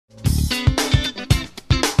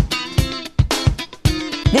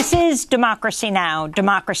This is Democracy Now!,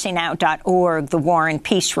 democracynow.org, the War and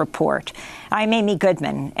Peace Report. I'm Amy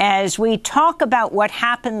Goodman, as we talk about what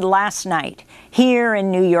happened last night here in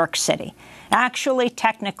New York City. Actually,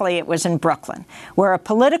 technically, it was in Brooklyn, where a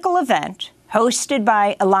political event hosted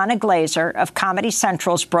by Ilana Glazer of Comedy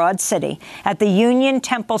Central's Broad City at the Union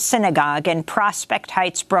Temple Synagogue in Prospect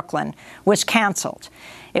Heights, Brooklyn, was canceled.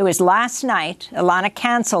 It was last night. Ilana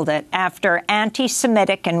canceled it after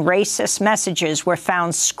anti-Semitic and racist messages were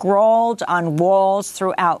found scrawled on walls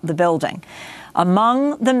throughout the building.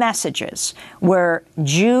 Among the messages were,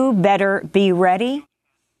 "Jew better be ready,"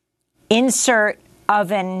 "Insert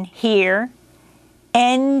oven here,"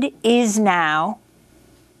 "End is now,"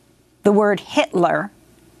 the word Hitler.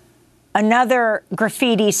 Another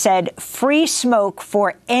graffiti said, "Free smoke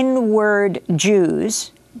for N-word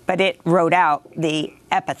Jews," but it wrote out the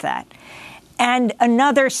epithet. And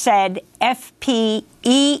another said FPEEPR.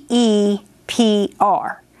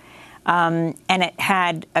 And it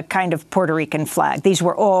had a kind of Puerto Rican flag. These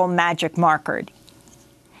were all magic markered.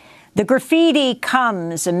 The graffiti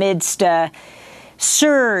comes amidst a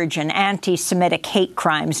surge in anti-Semitic hate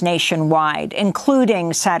crimes nationwide,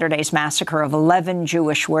 including Saturday's massacre of 11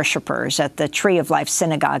 Jewish worshipers at the Tree of Life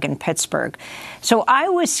Synagogue in Pittsburgh. So I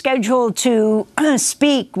was scheduled to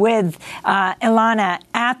speak with Ilana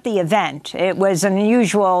at the event. It was an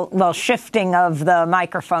unusual, shifting of the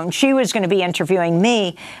microphone. She was going to be interviewing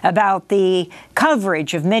me about the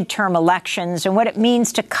coverage of midterm elections and what it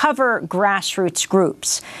means to cover grassroots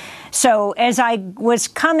groups. So as I was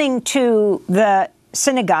coming to the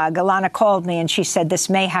synagogue, Ilana called me and she said, "This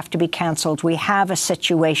may have to be canceled. We have a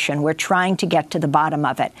situation. We're trying to get to the bottom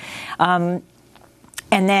of it." And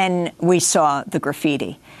then we saw the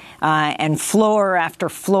graffiti. And floor after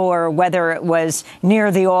floor, whether it was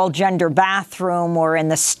near the all-gender bathroom or in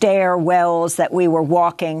the stairwells that we were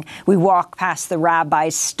walking. We walked past the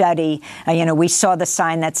rabbi's study. We saw the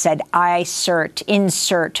sign that said,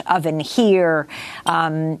 insert oven here.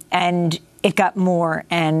 And it got more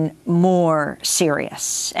and more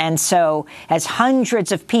serious. And so as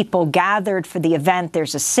hundreds of people gathered for the event,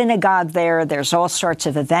 there's a synagogue there, there's all sorts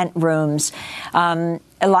of event rooms,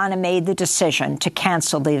 Ilana made the decision to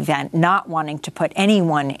cancel the event, not wanting to put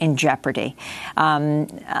anyone in jeopardy.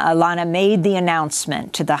 Ilana made the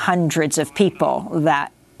announcement to the hundreds of people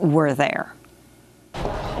that were there.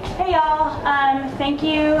 Hey, y'all. Thank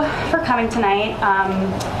you for coming tonight.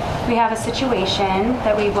 We have a situation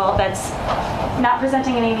that's not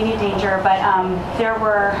presenting any immediate danger, but there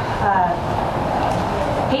were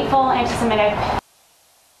hateful anti-Semitic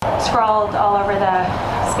scrawled all over the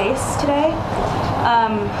space today.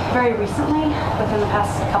 Very recently, within the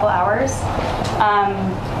past couple hours.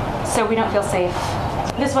 So we don't feel safe.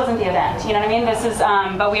 This wasn't the event, you know what I mean? This is,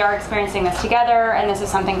 but we are experiencing this together, and this is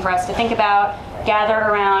something for us to think about, gather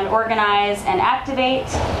around, organize, and activate.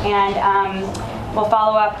 And we'll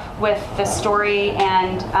follow up with the story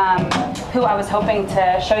and who I was hoping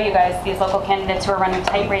to show you guys, these local candidates who are running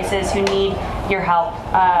tight races who need your help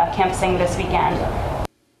canvassing this weekend.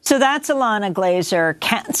 So that's Ilana Glazer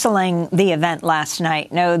canceling the event last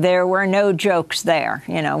night. No, there were no jokes there.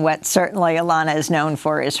 What certainly Ilana is known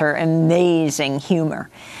for is her amazing humor.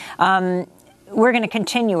 We're going to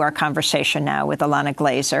continue our conversation now with Ilana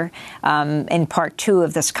Glazer in part 2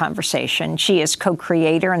 of this conversation. She is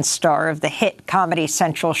co-creator and star of the hit Comedy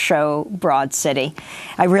Central show Broad City.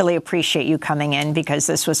 I really appreciate you coming in because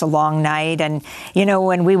this was a long night. And,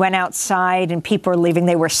 when we went outside and people were leaving,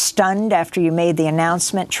 they were stunned after you made the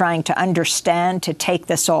announcement, trying to understand, to take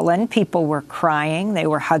this all in. People were crying. They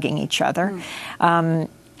were hugging each other.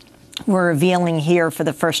 We're revealing here for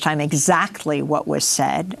the first time exactly what was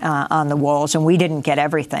said on the walls, and we didn't get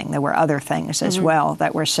everything. There were other things as well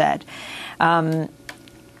that were said.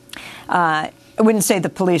 I wouldn't say the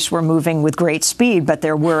police were moving with great speed, but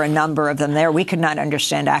there were a number of them there. We could not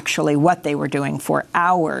understand actually what they were doing for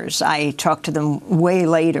hours. I talked to them way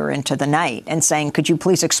later into the night and saying, could you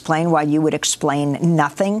please explain why you would explain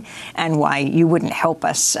nothing and why you wouldn't help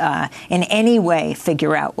us in any way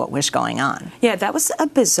figure out what was going on? Yeah, that was a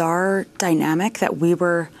bizarre dynamic that we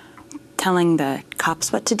were telling the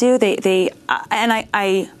cops what to do. I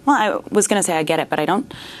was going to say I get it, but I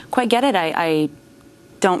don't quite get it. I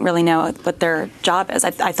don't really know what their job is.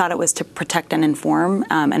 I thought it was to protect and inform,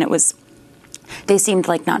 and it was. They seemed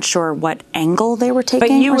like not sure what angle they were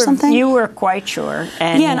taking or something. But you were quite sure.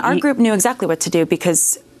 And our group knew exactly what to do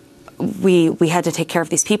because we had to take care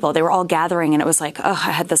of these people. They were all gathering, and it was like, I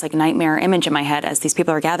had this like nightmare image in my head as these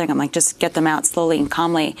people were gathering. I'm like, just get them out slowly and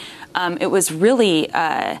calmly. It was really.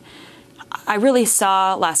 I really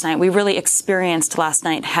saw last night. We really experienced last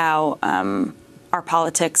night how our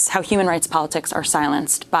politics, how human rights politics are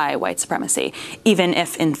silenced by white supremacy, even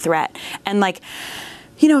if in threat. And like,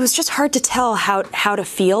 you know, it was just hard to tell how to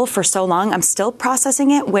feel for so long. I'm still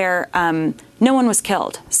processing it, where no one was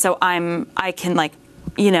killed. So I can, like,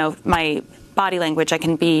 you know, my body language, I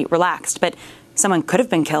can be relaxed. But someone could have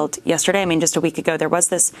been killed yesterday. I mean, just a week ago, there was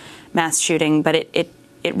this mass shooting, but it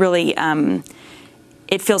really,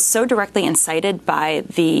 it feels so directly incited by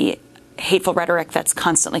the hateful rhetoric that's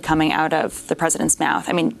constantly coming out of the president's mouth.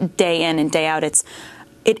 I mean, day in and day out,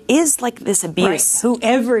 it is like this abuse. Right.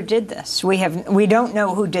 Whoever did this, we don't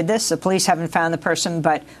know who did this. The police haven't found the person,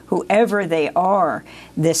 but whoever they are,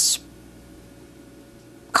 this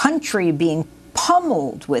country being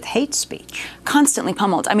pummeled with hate speech. Constantly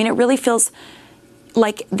pummeled. I mean, it really feels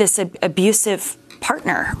like this abusive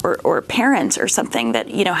partner or parent or something that,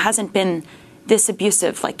 you know, hasn't been this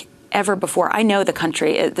abusive like ever before. I know this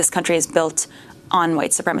country is built on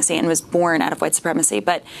white supremacy and was born out of white supremacy,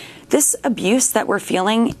 but this abuse that we're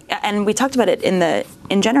feeling, and we talked about it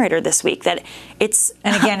in Generator this week, that it's...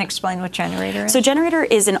 And again, explain what Generator is. So Generator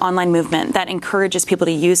is an online movement that encourages people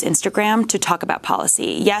to use Instagram to talk about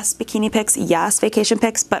policy. Yes, bikini pics, yes, vacation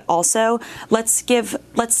pics, but also let's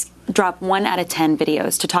drop 1 out of 10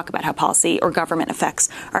 videos to talk about how policy or government affects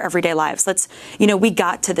our everyday lives. We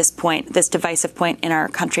got to this point, this divisive point in our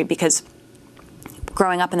country because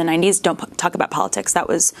growing up in the 90s, don't talk about politics. That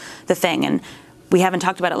was the thing. And we haven't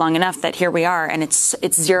talked about it long enough that here we are, and it's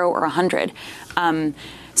 0 or 100.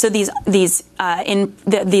 So these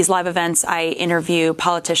live events, I interview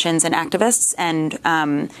politicians and activists,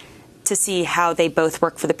 and to see how they both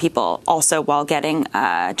work for the people, also while getting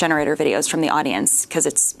Generator videos from the audience,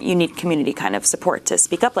 because you need community kind of support to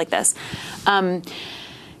speak up like this.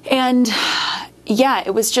 Yeah,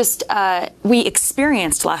 it was just, we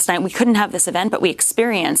experienced last night, we couldn't have this event, but we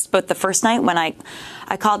experienced both the first night when I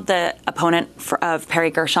called the opponent of Perry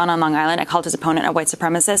Gershon on Long Island, I called his opponent a white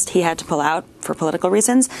supremacist. He had to pull out for political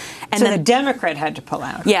reasons. And so then the Democrat had to pull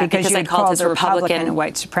out? Yeah, because you I called his Republican a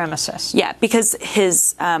white supremacist. Yeah, because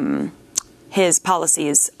his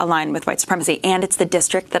policies align with white supremacy, and it's the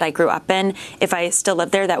district that I grew up in. If I still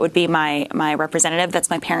lived there, that would be my representative. That's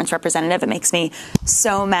my parents' representative. It makes me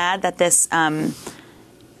so mad that this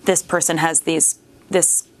person has this.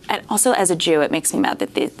 And also, as a Jew, it makes me mad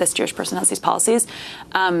that this Jewish person has these policies.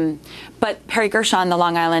 But Perry Gershon, the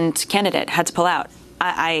Long Island candidate, had to pull out.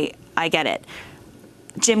 I get it.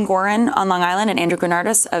 Jim Gorin on Long Island and Andrew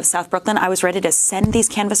Granardis of South Brooklyn, I was ready to send these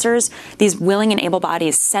canvassers, these willing and able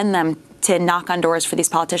bodies, send them to knock on doors for these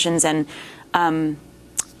politicians. And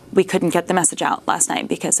we couldn't get the message out last night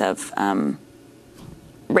because of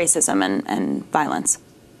racism and violence.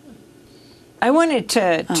 I wanted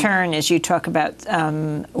to turn, as you talk about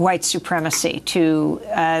white supremacy,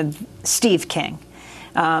 to Steve King.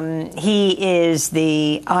 He is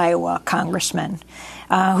the Iowa congressman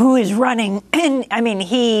who is running.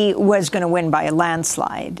 He was going to win by a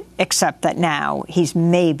landslide, except that now he's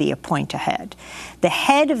maybe a point ahead. The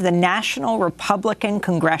head of the National Republican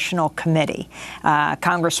Congressional Committee,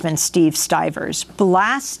 Congressman Steve Stivers,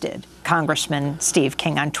 blasted Congressman Steve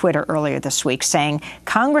King on Twitter earlier this week, saying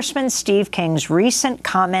Congressman Steve King's recent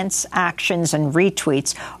comments, actions, and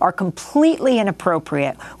retweets are completely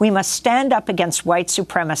inappropriate. We must stand up against white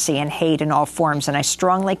supremacy and hate in all forms, and I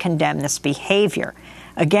strongly condemn this behavior.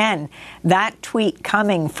 Again, that tweet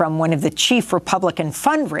coming from one of the chief Republican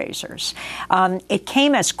fundraisers. It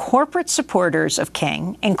came as corporate supporters of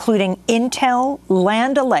King, including Intel,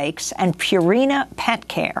 Land O'Lakes, and Purina Pet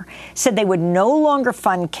Care, said they would no longer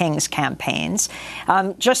fund King's campaigns.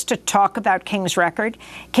 Just to talk about King's record,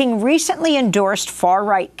 King recently endorsed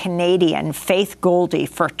far-right Canadian Faith Goldie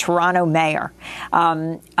for Toronto mayor,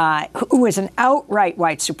 who is an outright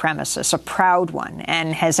white supremacist, a proud one,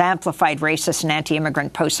 and has amplified racist and anti-immigrant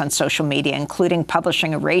posts on social media, including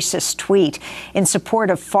publishing a racist tweet in support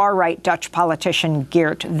of far-right Dutch politician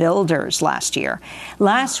Geert Wilders last year.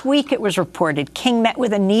 Last week, it was reported King met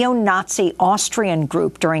with a neo-Nazi Austrian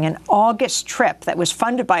group during an August trip that was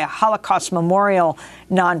funded by a Holocaust memorial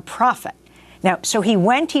nonprofit. Now, so he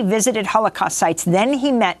visited Holocaust sites, then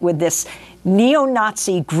he met with this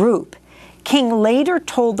neo-Nazi group. King later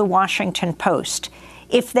told the Washington Post,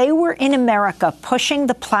 if they were in America pushing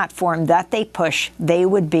the platform that they push, they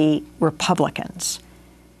would be Republicans.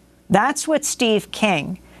 That's what Steve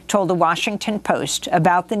King told the Washington Post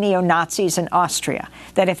about the neo-Nazis in Austria,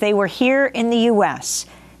 that if they were here in the U.S.,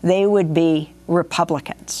 they would be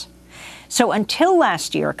Republicans. So until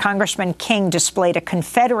last year, Congressman King displayed a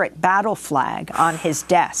Confederate battle flag on his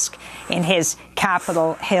desk in his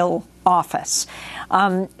Capitol Hill office.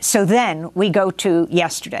 So then we go to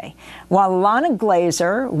yesterday. While Ilana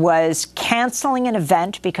Glazer was canceling an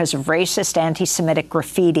event because of racist anti-Semitic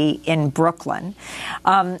graffiti in Brooklyn,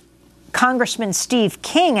 Congressman Steve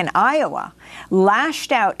King in Iowa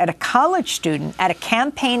lashed out at a college student at a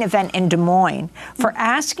campaign event in Des Moines for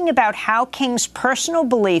asking about how King's personal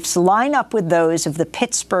beliefs line up with those of the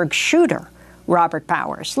Pittsburgh shooter, Robert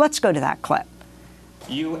Bowers. Let's go to that clip.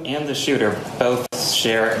 You and the shooter both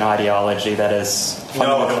share an ideology that is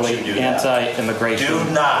fundamentally anti-immigration.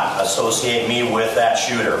 Do not associate me with that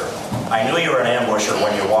shooter. I knew you were an ambusher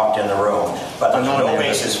when you walked in the room, but there's no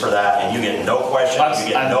basis for that, and you get no questions,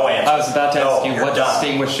 you get no answers. I was about to ask you what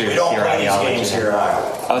distinguishes your ideology. Games here in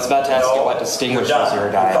Iowa. I was about to ask you what distinguishes your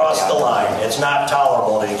ideology. You crossed the line. It's not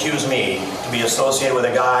tolerable to accuse me to be associated with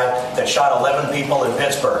a guy that shot 11 people in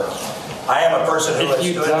Pittsburgh. I am a person who has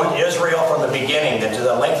stood with Israel from the beginning. That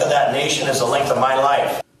the length of that nation is the length of my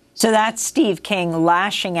life. So that's Steve King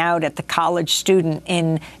lashing out at the college student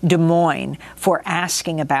in Des Moines for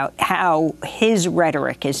asking about how his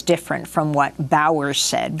rhetoric is different from what Bowers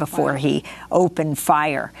said before he opened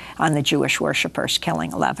fire on the Jewish worshipers,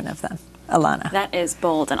 killing 11 of them. Ilana. That is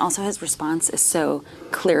bold. And also his response is so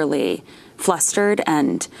clearly flustered.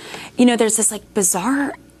 And, you know, there's this like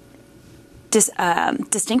bizarre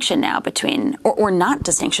distinction now between, or not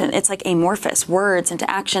distinction, it's like amorphous words into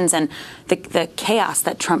actions, and the chaos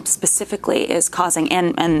that Trump specifically is causing,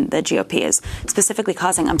 and the GOP is specifically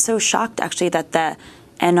causing. I'm so shocked, actually, that the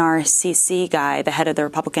NRCC guy, the head of the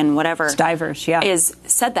Republican whatever, Stivers, yeah,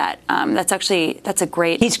 said that. That's a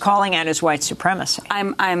great. He's calling out his white supremacy.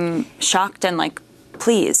 I'm shocked and like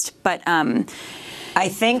pleased, but I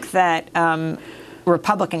think that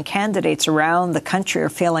Republican candidates around the country are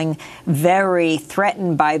feeling very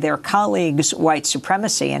threatened by their colleagues' white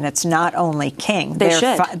supremacy, and it's not only King.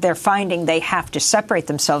 They're finding they have to separate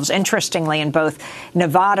themselves. Interestingly, in both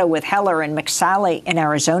Nevada with Heller and McSally in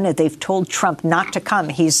Arizona, they've told Trump not to come.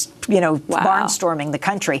 He's, barnstorming the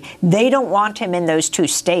country. They don't want him in those two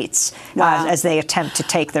states as they attempt to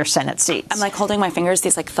take their Senate seats. I'm like holding my fingers,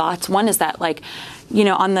 these like thoughts. One is that like, in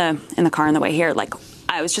the car on the way here, like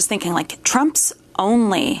I was just thinking like Trump's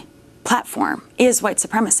only platform is white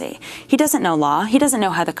supremacy. He doesn't know law. He doesn't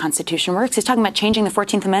know how the Constitution works. He's talking about changing the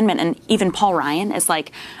 14th Amendment. And even Paul Ryan is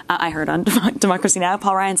like, I heard on Democracy Now!,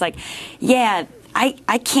 Paul Ryan's like, yeah,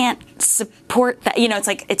 I can't support that. It's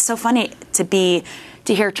like, it's so funny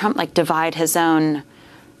to hear Trump like divide his own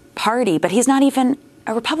party, but he's not even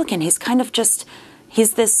a Republican. He's kind of just,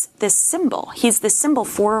 he's this symbol. He's this symbol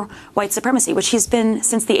for white supremacy, which he's been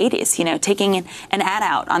since the 80s, taking an ad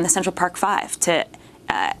out on the Central Park 5 to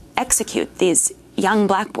execute these young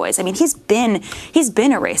black boys. I mean, he's been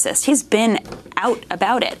a racist. He's been out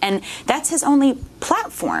about it. And that's his only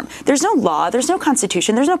platform. There's no law. There's no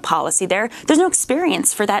constitution. There's no policy there. There's no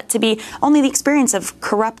experience for that to be, only the experience of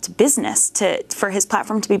corrupt business for his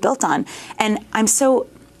platform to be built on. And I'm so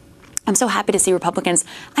happy to see Republicans.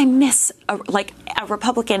 I miss a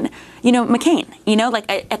Republican, McCain,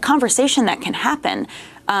 like a conversation that can happen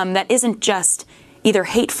that isn't just either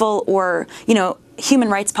hateful or, human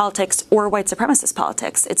rights politics or white supremacist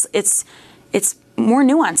politics. It's more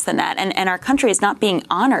nuanced than that. And our country is not being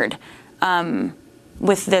honored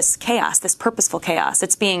with this chaos, this purposeful chaos.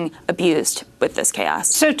 It's being abused with this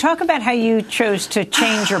chaos. So talk about how you chose to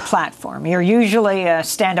change your platform. You're usually a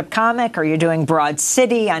stand-up comic, or you're doing Broad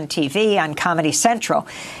City on TV, on Comedy Central.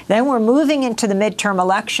 Then we're moving into the midterm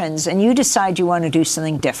elections, and you decide you want to do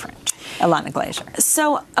something different. Ilana Glazer.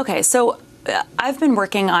 So I've been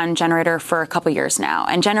working on Generator for a couple years now,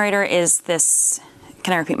 and Generator is this,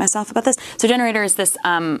 can I repeat myself about this? So Generator is this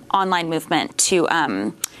online movement to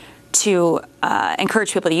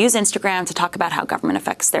encourage people to use Instagram to talk about how government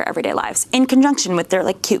affects their everyday lives in conjunction with their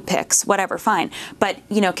like cute pics, whatever, fine. But,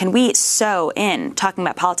 can we sew in talking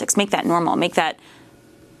about politics, make that normal, make that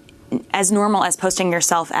as normal as posting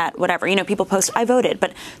yourself at whatever. People post, I voted,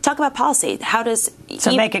 but talk about policy. How does...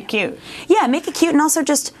 So make it cute. Yeah, make it cute, and also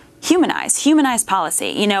just humanize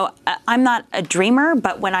policy. I'm not a dreamer,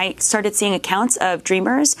 but when I started seeing accounts of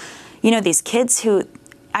dreamers, these kids who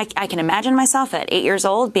I can imagine myself at 8 years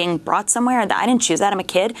old being brought somewhere that I didn't choose that. I'm a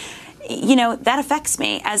kid. That affects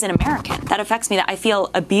me as an American. That affects me, that I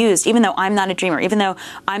feel abused, even though I'm not a dreamer, even though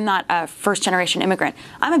I'm not a first-generation immigrant.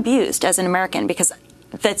 I'm abused as an American because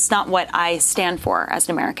that's not what I stand for as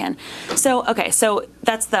an American. So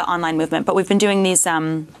that's the online movement. But we've been doing these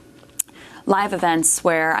live events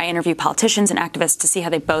where I interview politicians and activists to see how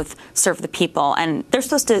they both serve the people. And they're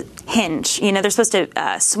supposed to hinge, they're supposed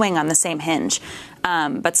to swing on the same hinge.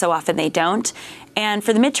 But so often they don't. And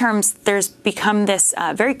for the midterms, there's become this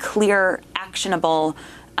very clear, actionable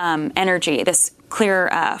energy, this clear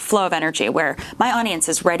flow of energy where my audience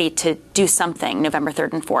is ready to do something November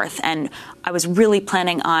 3rd and 4th. And I was really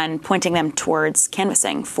planning on pointing them towards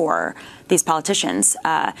canvassing for these politicians.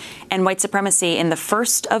 And white supremacy in the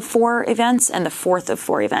first of 4 events and the fourth of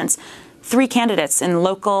 4 events, 3 candidates in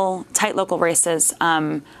tight local races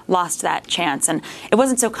lost that chance. And it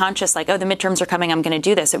wasn't so conscious like, oh, the midterms are coming, I'm going to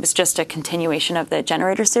do this. It was just a continuation of the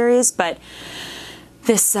Generator series. But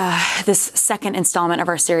this second installment of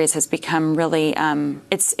our series has become really,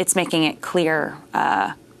 it's making it clear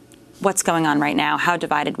what's going on right now, how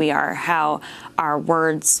divided we are, how our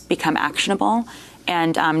words become actionable.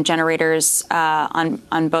 And generators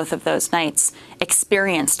on both of those nights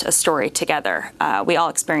experienced a story together. We all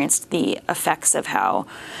experienced the effects of how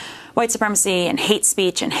white supremacy and hate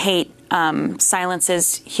speech and hate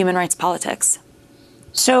silences human rights politics.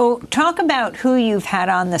 So talk about who you've had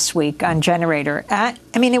on this week on Generator.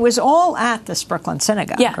 It was all at this Brooklyn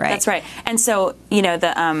synagogue, yeah, right? That's right. And so,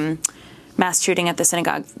 the mass shooting at the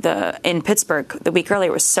synagogue in Pittsburgh the week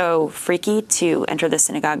earlier was so freaky to enter the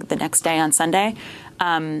synagogue the next day on Sunday.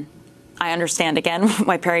 I understand, again,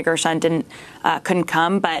 why Perry Gershon couldn't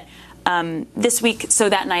come, but this week, so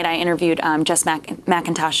that night I interviewed Jess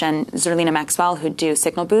McIntosh and Zerlina Maxwell, who do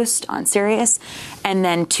Signal Boost on Sirius. And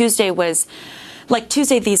then Tuesday was...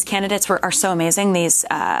 these candidates are so amazing.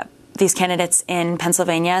 These candidates in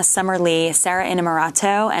Pennsylvania, Summer Lee, Sarah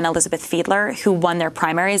Innamorato, and Elizabeth Fiedler, who won their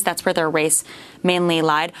primaries. That's where their race mainly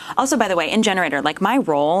lied. Also, by the way, in Generator, my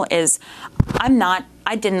role is,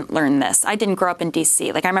 I didn't learn this. I didn't grow up in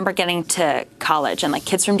D.C. I remember getting to college, and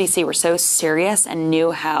kids from D.C. were so serious and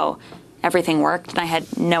knew how everything worked, and I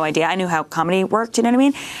had no idea. I knew how comedy worked, you know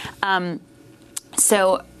what I mean?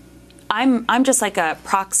 So I'm just like a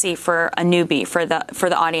proxy for a newbie for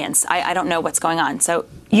the audience. I don't know what's going on. So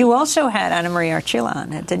you also had Anna Maria Archila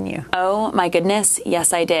on it, didn't you? Oh my goodness,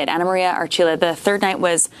 yes I did. Anna Maria Archila. The third night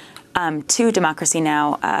was 2 Democracy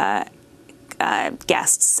Now!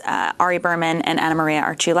 Guests, Ari Berman and Anna Maria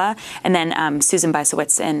Archila, and then Susan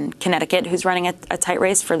Bisowitz in Connecticut, who's running a tight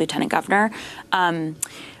race for lieutenant governor.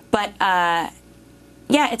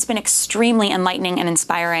 Yeah, it's been extremely enlightening and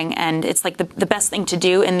inspiring, and it's the best thing to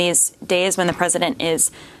do in these days when the president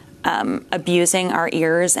is abusing our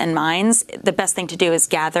ears and minds. The best thing to do is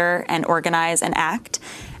gather and organize and act.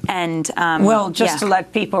 And to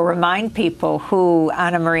let people remind people who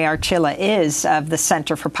Anna Maria Archila is of the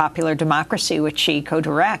Center for Popular Democracy, which she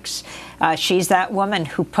co-directs. She's that woman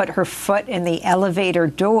who put her foot in the elevator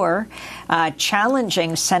door,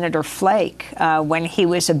 challenging Senator Flake when he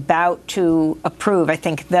was about to approve. I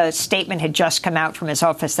think the statement had just come out from his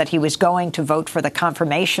office that he was going to vote for the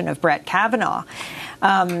confirmation of Brett Kavanaugh.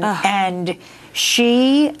 And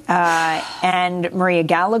she and Maria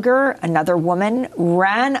Gallagher, another woman,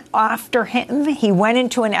 ran after him. He went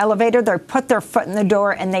into an elevator. They put their foot in the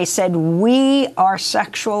door and they said, "We are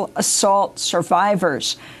sexual assault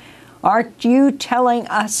survivors. Aren't you telling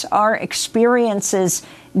us our experiences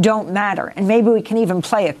don't matter?" And maybe we can even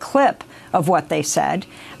play a clip of what they said.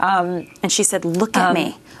 And she said, "Look at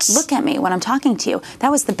me. Look at me when I'm talking to you." That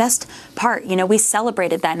was the best part. We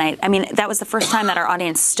celebrated that night. That was the first time that our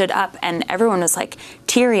audience stood up and everyone was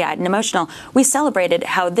teary-eyed and emotional. We celebrated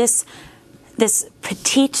how this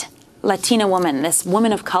petite Latina woman, this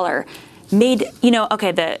woman of color, made,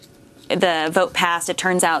 the vote passed. It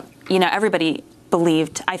turns out, everybody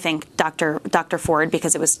believed, I think, Dr. Ford,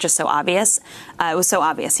 because it was just so obvious. It was so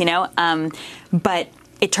obvious, but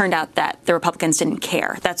it turned out that the Republicans didn't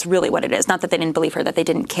care. That's really what it is. Not that they didn't believe her, that they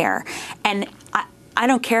didn't care. And I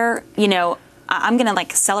don't care, I'm going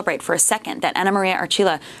to celebrate for a second that Anna Maria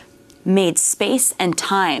Archila made space and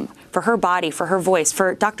time for her body, for her voice,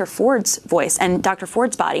 for Dr. Ford's voice and Dr.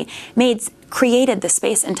 Ford's body, created the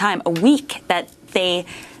space and time, a week that they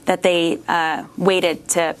waited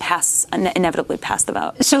to inevitably pass the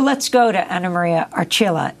vote. So let's go to Anna Maria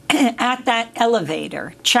Archila at that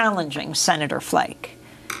elevator challenging Senator Flake.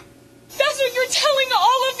 That's what you're telling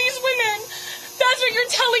all of these women. That's what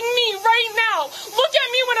you're telling me right now. Look at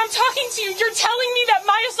me when I'm talking to you. You're telling me that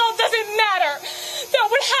my assault doesn't matter, that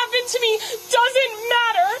what happened to me doesn't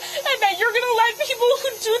matter, and that you're going to let people who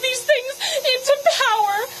do these things into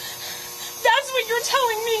power. That's what you're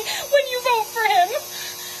telling me when you vote for him.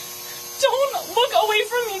 Don't look away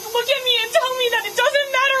from me. Look at me and tell me that it doesn't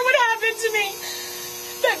matter what happened to me,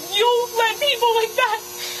 that you'll let people like that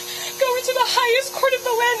go into the highest court of the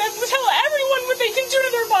land and tell everyone what they can do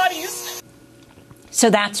to their bodies. So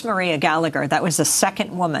that's Maria Gallagher. That was the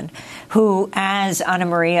second woman who, as Anna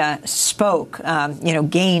Maria spoke,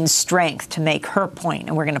 gained strength to make her point.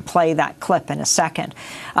 And we're going to play that clip in a second.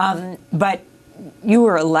 But you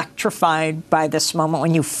were electrified by this moment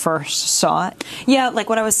when you first saw it? Yeah, like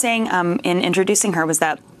what I was saying in introducing her was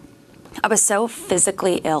that I was so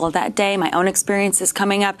physically ill that day. My own experience is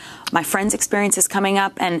coming up. My friend's experience is coming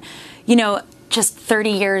up. And, you know, just 30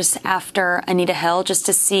 years after Anita Hill, just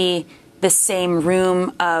to see the same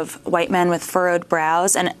room of white men with furrowed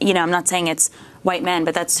brows. And, you know, I'm not saying it's white men,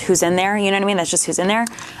 but that's who's in there. You know what I mean? That's just who's in there.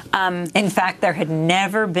 In fact, there had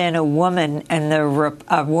never been a woman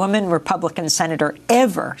a woman Republican senator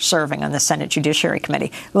ever serving on the Senate Judiciary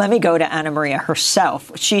Committee. Let me go to Anna Maria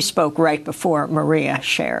herself. She spoke right before Maria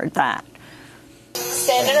shared that.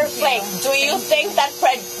 Senator Flake, do you think that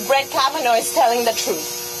Brett Kavanaugh is telling the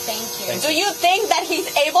truth? Thank you. Do you think that he's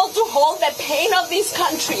able to hold the pain of this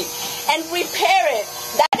country and repair it?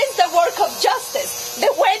 That is the work of justice. The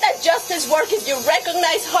way that justice works is you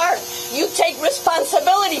recognize harm, you take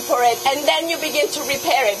responsibility for it, and then you begin to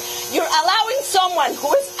repair it. You're allowing someone who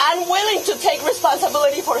is unwilling to take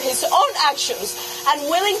responsibility for his own actions,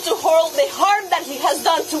 unwilling to hold the harm that he has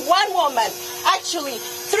done to one woman, actually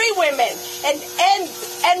 3 women,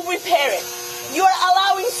 and repair it. You are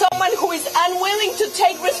allowing someone who is unwilling to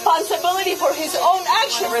take responsibility for his own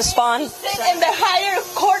actions Respond. to sit in the higher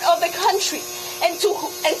court of the country and to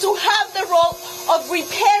have the role of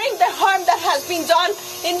repairing the harm that has been done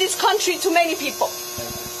in this country to many people.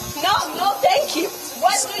 No, thank you.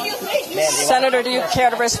 What do you think? Senator, do you care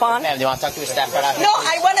to respond? Ma'am, do you want to talk to your staff right after? No,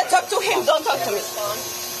 I want to talk to him. Don't talk to me.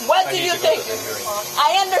 What do you think?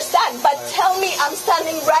 I understand, but tell me, I'm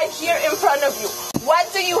standing right here in front of you. What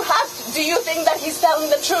do you have? Do you think that he's telling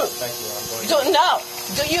the truth? No.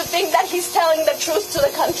 Do you think that he's telling the truth to the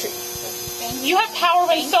country? You have power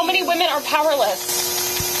when so many women are powerless.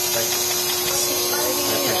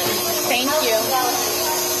 Thank you.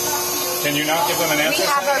 Can you not give them an answer,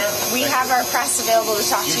 We have our press available to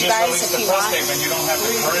talk to you guys if you want. statement. You don't have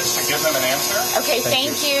the courage to give them an answer? Okay,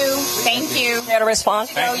 thank you. Thank you. Care to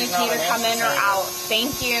respond? No, you can either come in or out.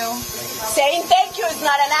 Thank you. Saying thank you is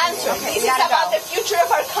not an answer. This is about the future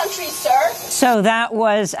of our country, sir. So that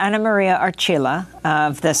was Anna Maria Archila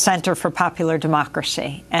of the Center for Popular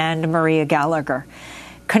Democracy and Maria Gallagher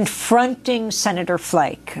confronting Senator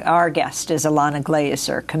Flake. Our guest is Ilana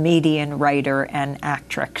Glazer, comedian, writer, and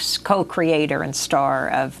actress, co-creator and star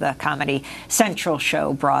of the Comedy Central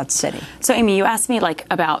show Broad City. So, Amy, you asked me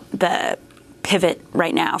about the pivot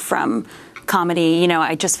right now from comedy. You know,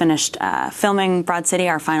 I just finished filming Broad City,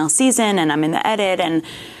 our final season, and I'm in the edit and,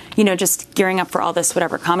 you know, just gearing up for all this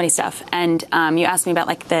whatever comedy stuff. And you asked me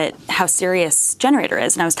about how serious Generator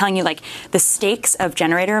is. And I was telling you, the stakes of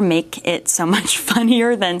Generator make it so much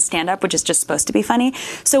funnier than stand-up, which is just supposed to be funny.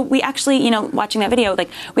 So we actually, you know, watching that video,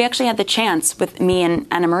 we actually had the chance with me and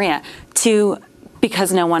Anna Maria to,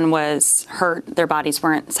 because no one was hurt, their bodies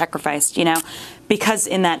weren't sacrificed, you know, because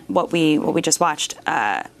in that what we just watched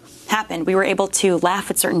happened, we were able to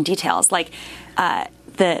laugh at certain details, like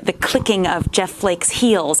the clicking of Jeff Flake's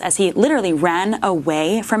heels as he literally ran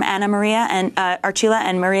away from Anna Maria and Archila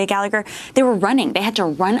and Maria Gallagher. They were running. They had to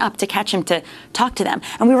run up to catch him to talk to them.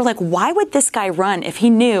 And we were like, why would this guy run if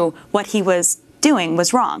he knew what he was doing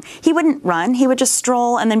was wrong? He wouldn't run. He would just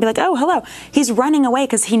stroll and then be like, oh, hello. He's running away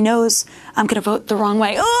because he knows I'm going to vote the wrong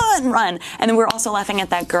way. Oh, and run. And then we're also laughing at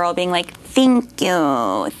that girl being like, thank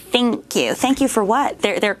you. Thank you. Thank you for what?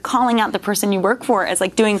 They're calling out the person you work for as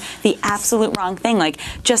doing the absolute wrong thing.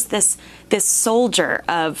 Just this soldier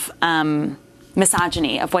of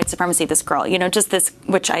misogyny, of white supremacy, this girl, you know, just this,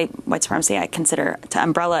 white supremacy I consider to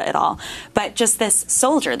umbrella it all, but just this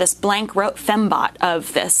soldier, this blank wrote fembot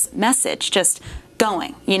of this message, just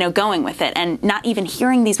going with it and not even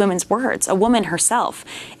hearing these women's words, a woman herself.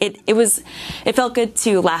 It felt good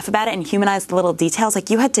to laugh about it and humanize the little details.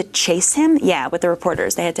 You had to chase him. Yeah, with the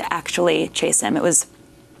reporters, they had to actually chase him. It was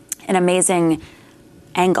an amazing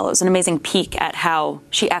angle. It was an amazing peek at how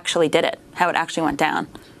she actually did it, how it actually went down.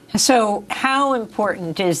 So how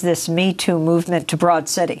important is this Me Too movement to Broad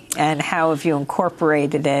City, and how have you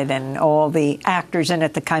incorporated it and all the actors in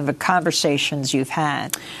it, the kind of conversations you've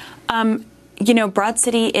had? You know, Broad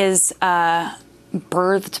City is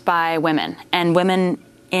birthed by women, and women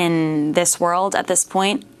in this world at this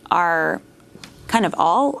point are kind of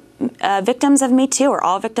all victims of Me Too, or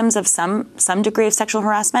all victims of some degree of sexual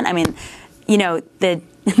harassment. I mean, you know, the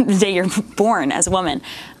day you're born as a woman.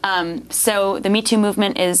 So the Me Too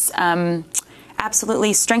movement is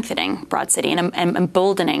absolutely strengthening Broad City and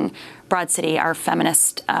emboldening Broad City, our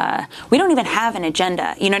feminist. We don't even have an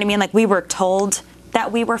agenda. You know what I mean? We were told that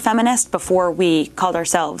we were feminist before we called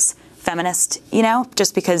ourselves feminist, you know,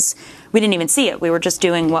 just because we didn't even see it. We were just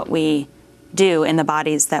doing what we do in the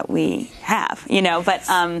bodies that we have,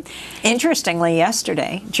 but interestingly,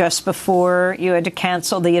 yesterday, just before you had to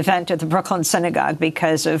cancel the event at the Brooklyn Synagogue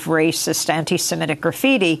because of racist anti-Semitic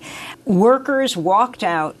graffiti, workers walked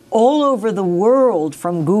out all over the world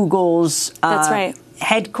from Google's That's right.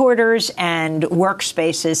 headquarters and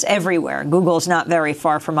workspaces everywhere. Google's not very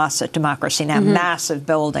far from us at Democracy Now! Massive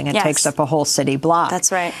building. It takes up a whole city block.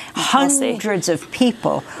 That's right. Hundreds of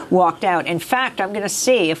people walked out. In fact, I'm going to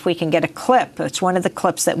see if we can get a clip. It's one of the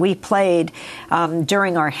clips that we played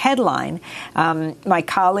during our headline. My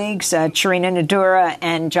colleagues, Sharina Nadura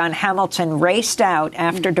and John Hamilton, raced out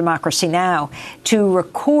after Democracy Now! To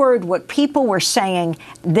record what people were saying.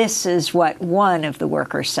 This is what one of the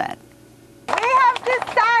workers said. We have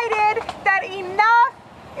decided that enough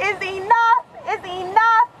is enough is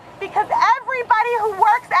enough because everybody who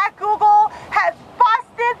works at Google has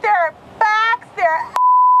busted their backs,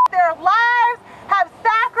 their lives, have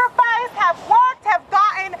sacrificed, have worked, have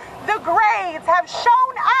gotten the grades, have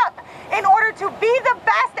shown up in order to be the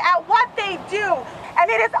best at what they do. And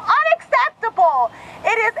it is unacceptable.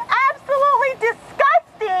 It is absolutely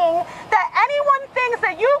disgusting that anyone thinks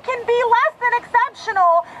that you can be less than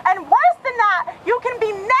exceptional, and worse than that, you can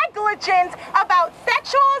be negligent about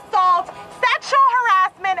sexual assault, sexual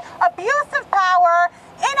harassment, abuse of power,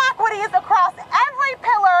 inequities across every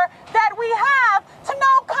pillar that we have to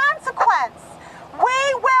no consequence. We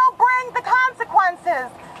will bring the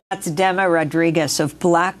consequences. That's Dema Rodriguez of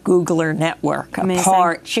Black Googler Network.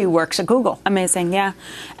 Amazing. She works at Google. Amazing, yeah.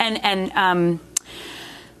 And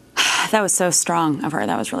that was so strong of her.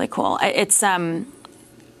 That was really cool. It's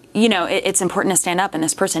it's important to stand up. And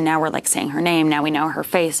this person, now we're like saying her name. Now we know her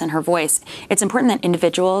face and her voice. It's important that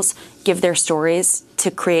individuals give their stories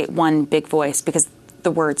to create one big voice, because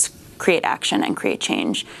the words create action and create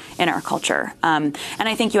change in our culture. And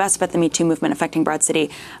I think you asked about the Me Too movement affecting Broad City.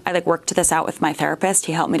 I worked this out with my therapist.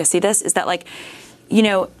 He helped me to see this, is that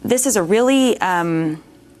this is a really,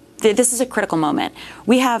 this is a critical moment.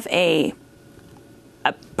 We have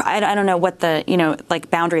I don't know what the,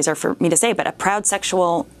 boundaries are for me to say, but a proud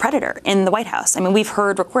sexual predator in the White House. I mean, we've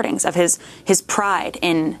heard recordings of his pride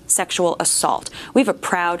in sexual assault. We have a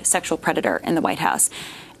proud sexual predator in the White House.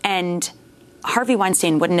 And Harvey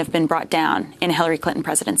Weinstein wouldn't have been brought down in a Hillary Clinton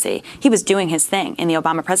presidency. He was doing his thing in the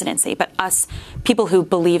Obama presidency. But us, people who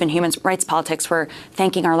believe in human rights politics, were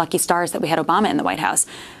thanking our lucky stars that we had Obama in the White House.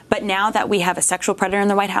 But now that we have a sexual predator in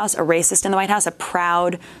the White House, a racist in the White House, a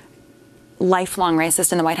proud, lifelong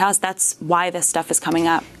racist in the White House, that's why this stuff is coming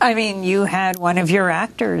up. I mean, you had one of your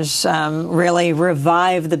actors really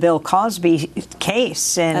revive the Bill Cosby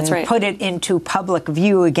case and put it into public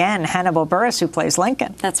view again. Hannibal Buress, who plays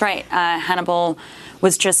Lincoln. That's right. Hannibal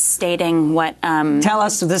was just stating what... Tell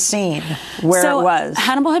us the scene, where it was.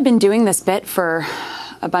 Hannibal had been doing this bit for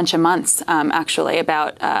a bunch of months, actually,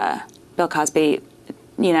 about Bill Cosby,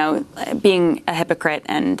 being a hypocrite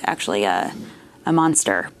and actually a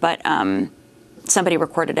monster. But somebody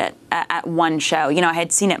recorded it at one show. I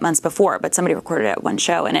had seen it months before, but somebody recorded it at one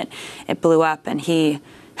show, and it blew up. And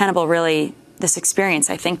Hannibal really, this experience,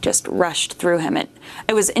 I think, just rushed through him. It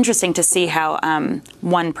was interesting to see how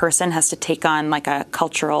one person has to take on like a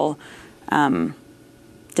cultural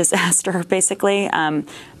disaster, basically.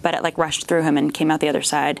 But it rushed through him and came out the other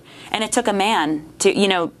side. And it took a man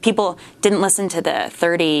to, people didn't listen to the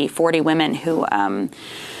 30, 40 women who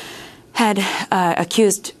had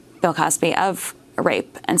accused Bill Cosby of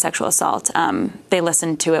rape and sexual assault. They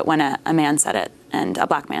listened to it when a man said it, and a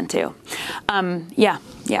black man too.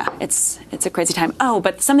 It's a crazy time. Oh,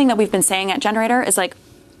 but something that we've been saying at Generator is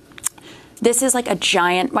this is a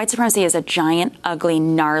giant, white supremacy is a giant, ugly,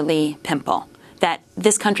 gnarly pimple that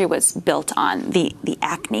this country was built on, the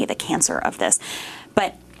acne, the cancer of this.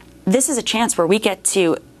 But this is a chance where we get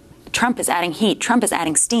to, Trump is adding heat, Trump is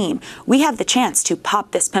adding steam. We have the chance to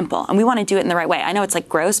pop this pimple, and we want to do it in the right way. I know it's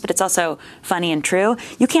gross, but it's also funny and true.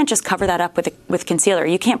 You can't just cover that up with concealer.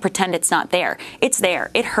 You can't pretend it's not there. It's there.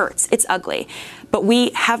 It hurts. It's ugly. But we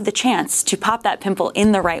have the chance to pop that pimple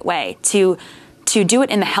in the right way, to do it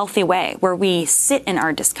in the healthy way, where we sit in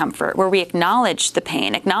our discomfort, where we acknowledge the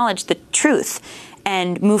pain, acknowledge the truth,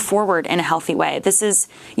 and move forward in a healthy way. This is,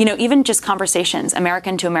 even just conversations,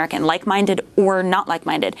 American to American, like-minded or not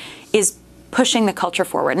like-minded, is pushing the culture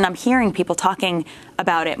forward. And I'm hearing people talking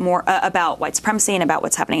about it more, about white supremacy and about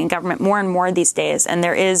what's happening in government more and more these days. And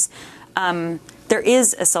there is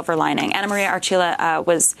a silver lining. Anna Maria Archila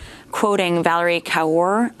was quoting Valerie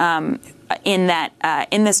Kaur in that,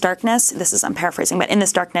 in this darkness, I'm paraphrasing, but in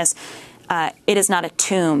this darkness, it is not a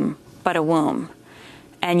tomb, but a womb.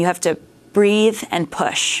 And you have to breathe and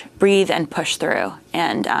push through,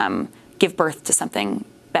 and give birth to something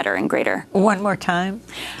better and greater. One more time.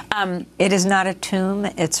 It is not a tomb,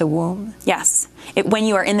 it's a womb. Yes. When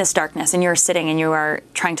you are in this darkness and you're sitting and you are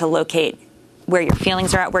trying to locate where your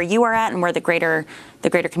feelings are at, where you are at, and where the greater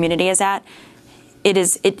community is at,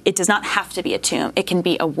 it does not have to be a tomb. It can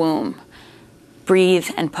be a womb. Breathe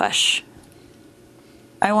and push.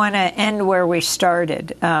 I want to end where we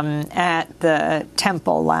started, at the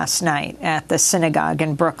temple last night, at the synagogue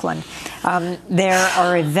in Brooklyn. There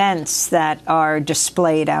are events that are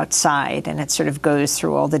displayed outside, and it sort of goes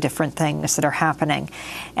through all the different things that are happening.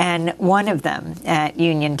 And one of them at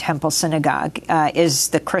Union Temple Synagogue is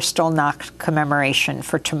the Kristallnacht commemoration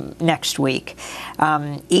for next week.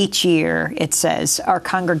 Each year, it says, our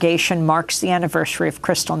congregation marks the anniversary of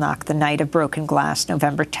Kristallnacht, the Night of Broken Glass,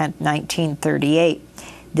 November 10th, 1938.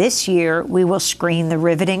 This year, we will screen the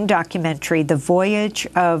riveting documentary, The Voyage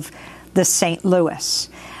of the St. Louis.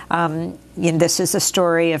 This is the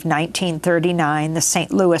story of 1939, the St.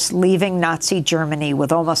 Louis leaving Nazi Germany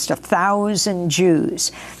with almost 1,000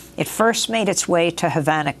 Jews. It first made its way to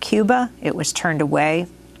Havana, Cuba. It was turned away.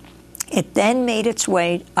 It then made its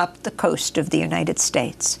way up the coast of the United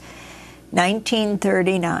States.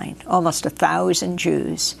 1939, almost 1,000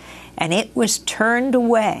 Jews. And it was turned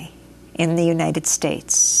away in the United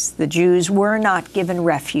States. The Jews were not given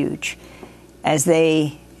refuge as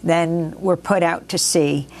they then were put out to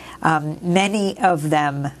sea. Many of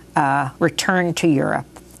them returned to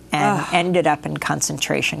Europe and ended up in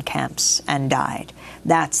concentration camps and died.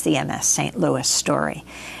 That's the MS St. Louis story.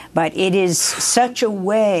 But it is such a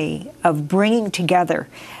way of bringing together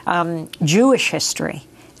Jewish history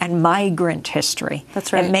and migrant history.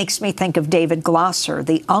 That's right. It makes me think of David Glazer,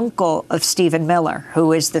 the uncle of Stephen Miller,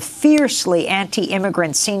 who is the fiercely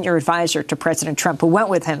anti-immigrant senior advisor to President Trump, who went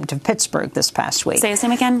with him to Pittsburgh this past week. Say his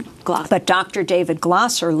name again? Glazer. But Dr. David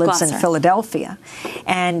Glazer lives in Philadelphia,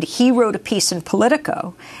 and he wrote a piece in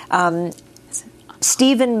Politico.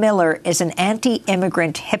 Stephen Miller is an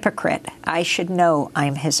anti-immigrant hypocrite. I should know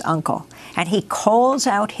I'm his uncle. And he calls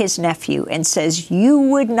out his nephew and says, you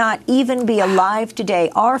would not even be alive today.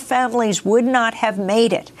 Our families would not have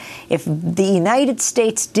made it if the United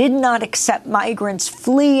States did not accept migrants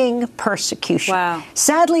fleeing persecution. Wow.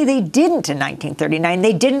 Sadly, they didn't in 1939.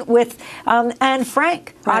 They didn't with Anne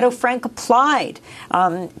Frank. Right. Otto Frank applied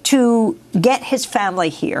to get his family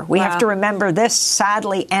here. We have to remember this,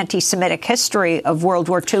 sadly, anti-Semitic history of World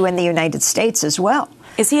War II in the United States as well.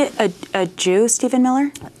 Is he a Jew, Stephen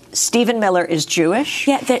Miller? Stephen Miller is Jewish.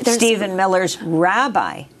 Yeah, Stephen Miller's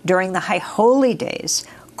rabbi during the High Holy Days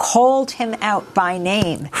called him out by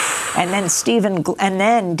name. And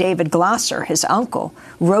then David Glazer, his uncle,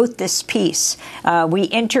 wrote this piece. We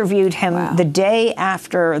interviewed him the day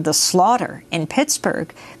after the slaughter in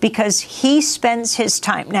Pittsburgh because he spends his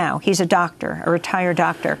time now, he's a doctor, a retired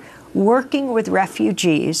doctor, working with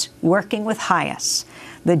refugees, working with HIAS,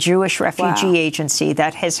 the Jewish Refugee Agency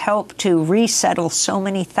that has helped to resettle so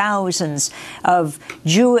many thousands of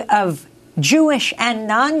Jewish and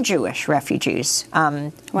non-Jewish refugees,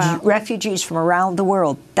 refugees from around the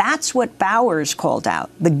world. That's what Bowers called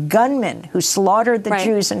out, the gunman who slaughtered the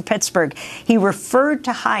Jews in Pittsburgh. He referred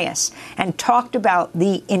to HIAS and talked about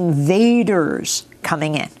the invaders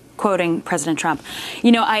coming in. Quoting President Trump.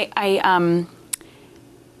 You know,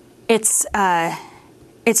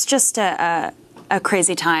 it's just a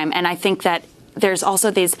crazy time. And I think that there's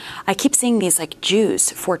also I keep seeing these like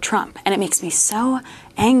Jews for Trump, and it makes me so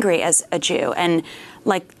angry as a Jew. And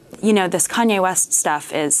like, you know, this Kanye West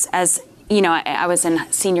stuff is, as you know, I was in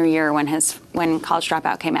senior year when College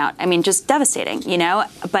Dropout came out. I mean, just devastating, you know,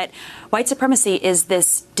 but white supremacy is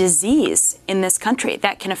this disease in this country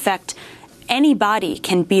that can affect anybody,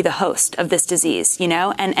 can be the host of this disease, you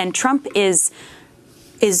know, and Trump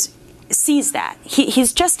sees that.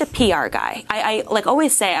 He's just a PR guy. I like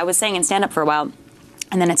always say, I was saying in stand-up for a while,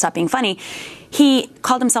 and then it stopped being funny. He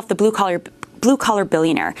called himself the blue collar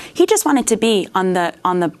billionaire. He just wanted to be on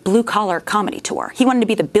the blue collar comedy tour. He wanted to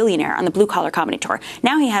be the billionaire on the blue collar comedy tour.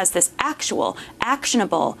 Now he has this actual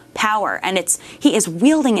actionable power, and he is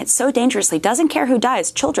wielding it so dangerously. Doesn't care who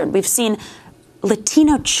dies. Children. We've seen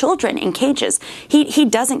Latino children in cages. He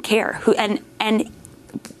doesn't care who, and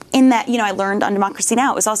in that, you know, I learned on Democracy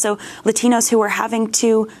Now! It was also Latinos who were having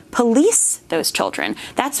to police those children.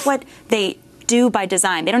 That's what they do by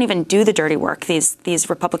design. They don't even do the dirty work, these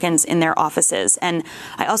Republicans in their offices. And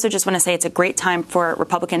I also just want to say it's a great time for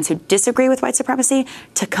Republicans who disagree with white supremacy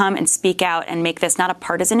to come and speak out and make this not a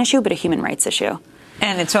partisan issue, but a human rights issue.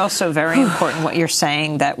 And it's also very important what you're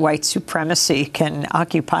saying, that white supremacy can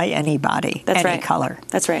occupy anybody, any color.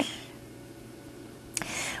 That's right.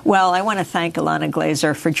 Well, I want to thank Ilana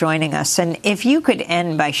Glazer for joining us. And if you could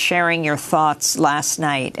end by sharing your thoughts last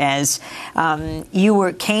night as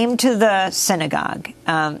you came to the synagogue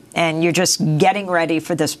and you're just getting ready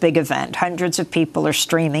for this big event. Hundreds of people are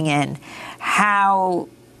streaming in. How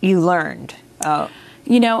you learned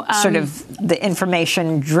sort of the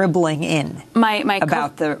information dribbling in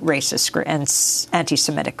about the racist and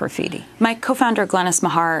anti-Semitic graffiti. My co-founder, Glennis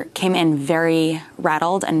Mahar, came in very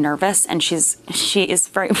rattled and nervous, and she is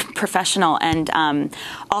very professional, and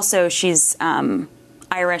also she's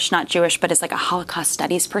Irish, not Jewish, but is like a Holocaust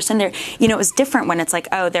studies person. It was different when it's like,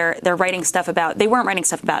 oh, they're writing stuff about, they weren't writing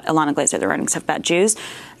stuff about Ilana Glazer, they're writing stuff about Jews,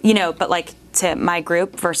 but like to my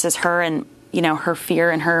group versus her and, her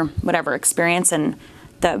fear and her whatever experience and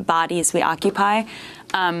the bodies we occupy.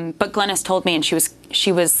 But Glennis told me, and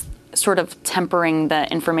she was sort of tempering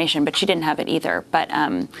the information, but she didn't have it either,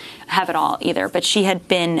 have it all either. But she had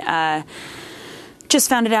been, just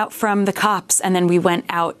found it out from the cops, and then we went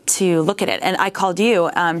out to look at it. And I called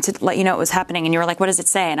you to let you know what was happening, and you were like, what does it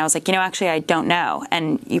say? And I was like, actually, I don't know.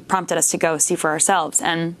 And you prompted us to go see for ourselves.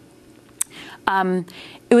 And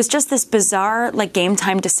it was just this bizarre, like, game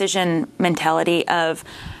time decision mentality of,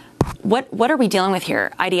 what are we dealing with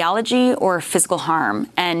here? Ideology or physical harm?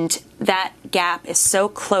 And that gap is so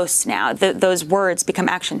close now. Those words become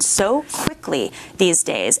action so quickly these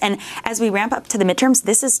days. And as we ramp up to the midterms,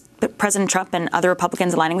 this is President Trump and other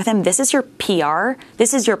Republicans aligning with him. This is your PR.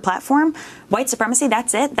 This is your platform. White supremacy,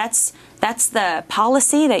 that's it. That's the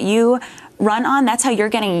policy that you run on. That's how you're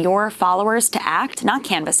getting your followers to act, not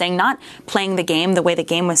canvassing, not playing the game the way the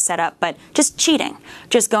game was set up, but just cheating,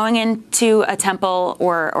 just going into a temple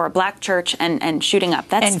or a black church and shooting up.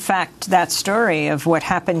 That's in fact, that story of what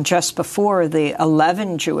happened just before the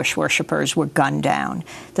 11 Jewish worshipers were gunned down,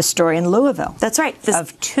 the story in Louisville. That's right.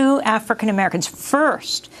 Of 2 African Americans.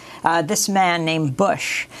 First, this man named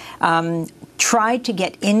Bush tried to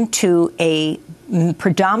get into a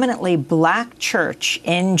predominantly black church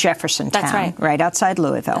in Jeffersontown, that's right outside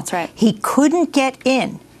Louisville. That's right. He couldn't get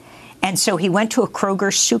in, and so he went to a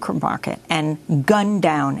Kroger supermarket and gunned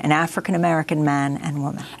down an African-American man and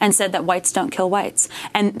woman. And said that whites don't kill whites.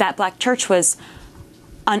 And that black church was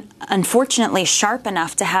unfortunately sharp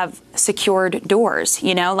enough to have secured doors,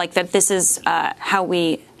 like that this is how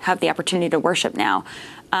we have the opportunity to worship now.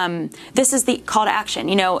 This is the call to action.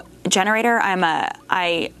 Generator,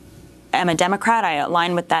 I am a Democrat. I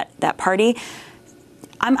align with that party.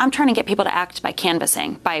 I'm trying to get people to act by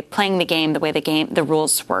canvassing, by playing the game the way the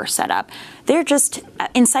rules were set up. They're just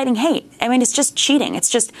inciting hate. I mean, it's just cheating. It's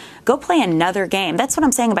just go play another game. That's what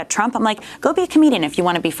I'm saying about Trump. I'm like, go be a comedian if you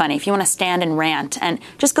want to be funny, if you want to stand and rant, and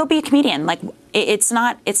just go be a comedian. Like, it's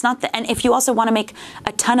not and if you also want to make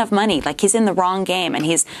a ton of money, like he's in the wrong game, and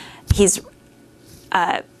he's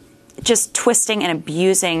just twisting and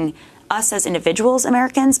abusing us as individuals,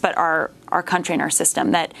 Americans, but our country and our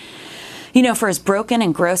system that, for as broken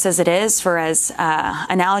and gross as it is, for as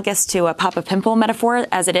analogous to a Papa Pimple metaphor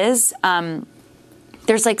as it is,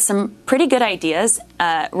 there's like some pretty good ideas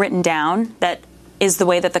written down that is the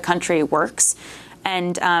way that the country works.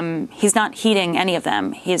 And he's not heeding any of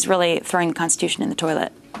them. He's really throwing the Constitution in the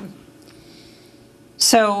toilet.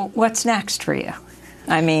 So what's next for you?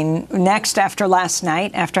 I mean, next after last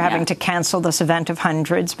night, after having to cancel this event of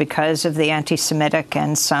hundreds because of the anti-Semitic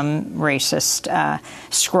and some racist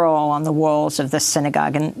scroll on the walls of the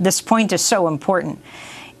synagogue. And this point is so important.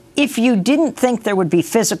 If you didn't think there would be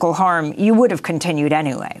physical harm, you would have continued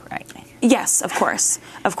anyway, right? Yes, of course.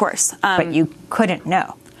 Of course. But you couldn't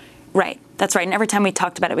know. Right. That's right. And every time we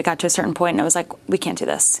talked about it, we got to a certain point and it was like, we can't do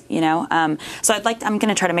this, So I'm going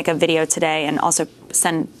to try to make a video today and also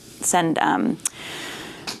send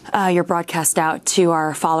your broadcast out to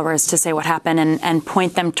our followers to say what happened and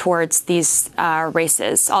point them towards these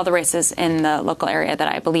races, all the races in the local area that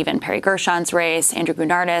I believe in. Perry Gershon's race, Andrew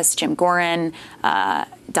Gounardes, Jim Gorin,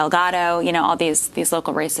 Delgado, all these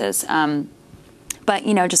local races. But,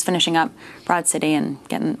 just finishing up Broad City and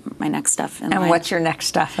getting my next stuff in line. And what's your next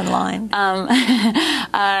stuff in line?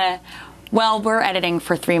 Well, we're editing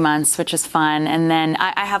for 3 months, which is fun. And then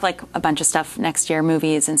I have like a bunch of stuff next year,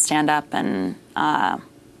 movies and stand-up and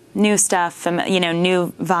new stuff,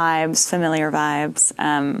 new vibes, familiar vibes.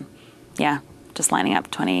 Just lining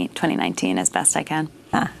up 2019 as best I can.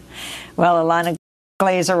 Well, Ilana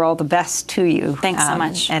Glazer, all the best to you. Thanks so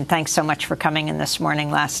much. And thanks so much for coming in this morning.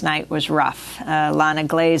 Last night was rough. Ilana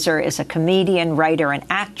Glazer is a comedian, writer, and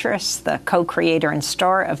actress, the co-creator and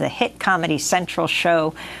star of the hit Comedy Central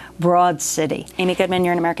show Broad City. Amy Goodman,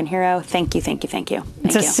 you're an American hero. Thank you, thank you, thank you.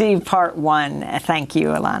 To see part one, thank you,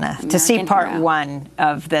 Ilana. To see part one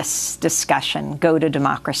of this discussion, go to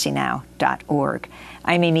democracynow.org.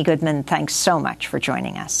 I'm Amy Goodman. Thanks so much for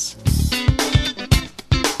joining us.